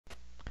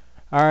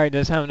Alright,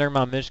 this time during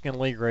my Michigan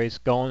League race,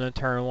 going to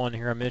turn 1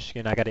 here in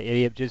Michigan, I got an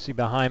idiot gypsy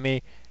behind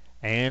me,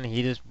 and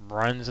he just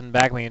runs in the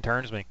back of me and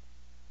turns me.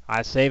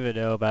 I save it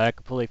though, but that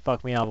completely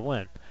fucked me out of the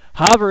win.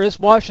 However, just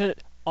watching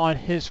it on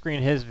his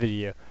screen, his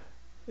video,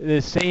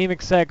 the same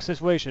exact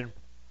situation,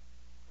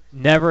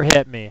 never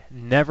hit me,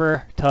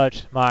 never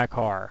touched my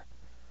car.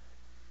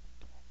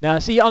 Now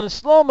see, on the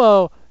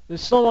slow-mo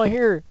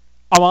here,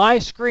 on my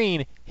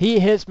screen, he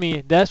hits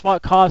me, that's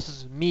what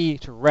causes me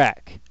to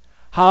wreck.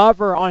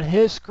 However, on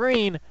his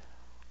screen,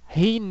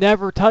 he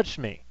never touched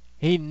me.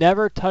 He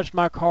never touched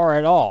my car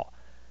at all.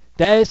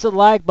 That is the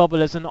lag bubble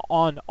that's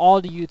on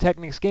all the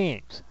Eutechnyx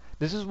games.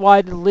 This is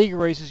why the league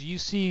races you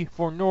see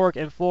for Nork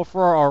and Full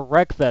 4 are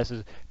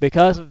wreckfests,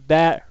 because of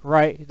that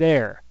right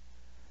there.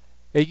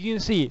 As you can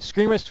see,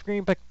 screen by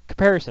screen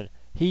comparison,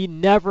 he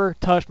never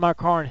touched my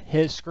car on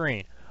his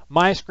screen.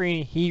 My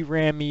screen, he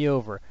ran me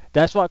over.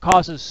 That's what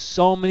causes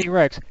so many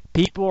wrecks.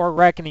 People are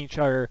wrecking each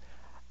other,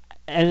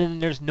 and then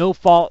there's no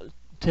fault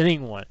to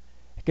anyone,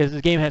 because this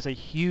game has a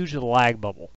huge lag bubble.